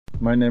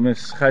My name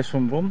is Gijs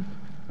van Bon.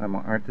 I'm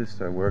an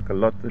artist. I work a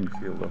lot in the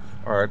field of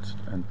art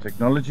and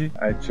technology.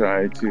 I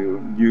try to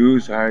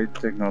use high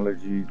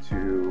technology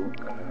to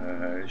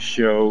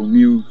show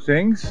new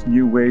things,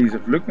 new ways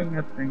of looking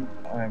at things.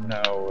 I'm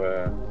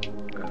now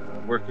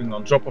working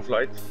on Drop of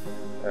Light.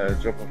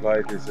 Drop of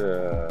Light is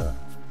a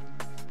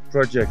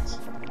project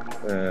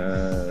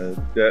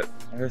that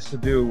has to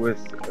do with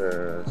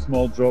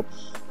small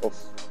drops of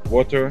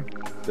water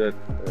that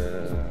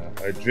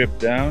I drip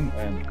down,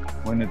 and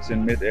when it's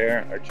in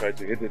mid-air I try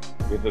to hit it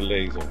with a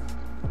laser.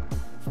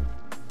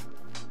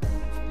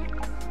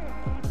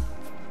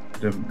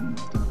 The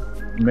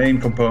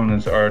main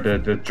components are the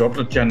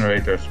droplet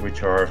generators,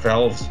 which are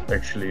valves,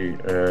 actually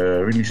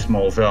really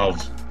small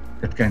valves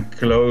that can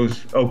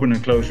open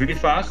and close really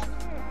fast.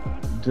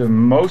 The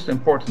most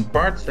important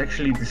part is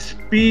actually the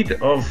speed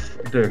of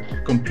the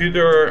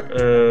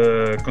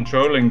computer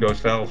controlling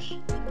those valves.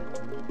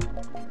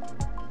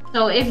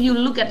 So if you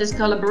look at this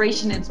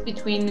collaboration, it's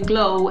between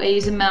Glow,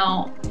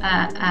 ASML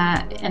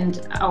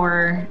and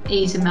our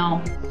ASML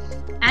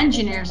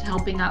engineers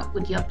helping out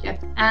with the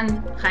object,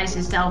 and Gijs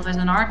himself as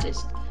an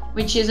artist,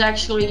 which is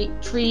actually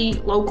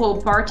 3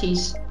 local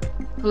parties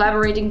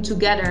collaborating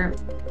together.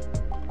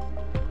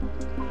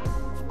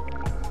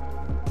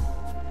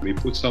 We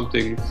put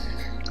something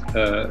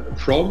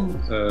from,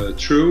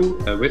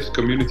 through, with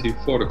community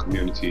for the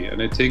community,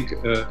 and I think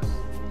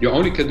you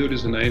only can do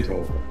this in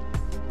Eindhoven.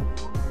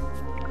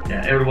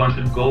 Yeah, everyone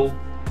should go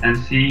and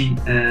see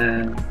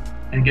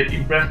and get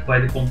impressed by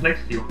the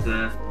complexity of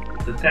the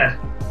task.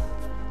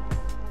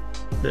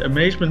 The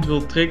amazement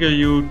will trigger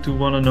you to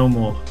want to know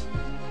more.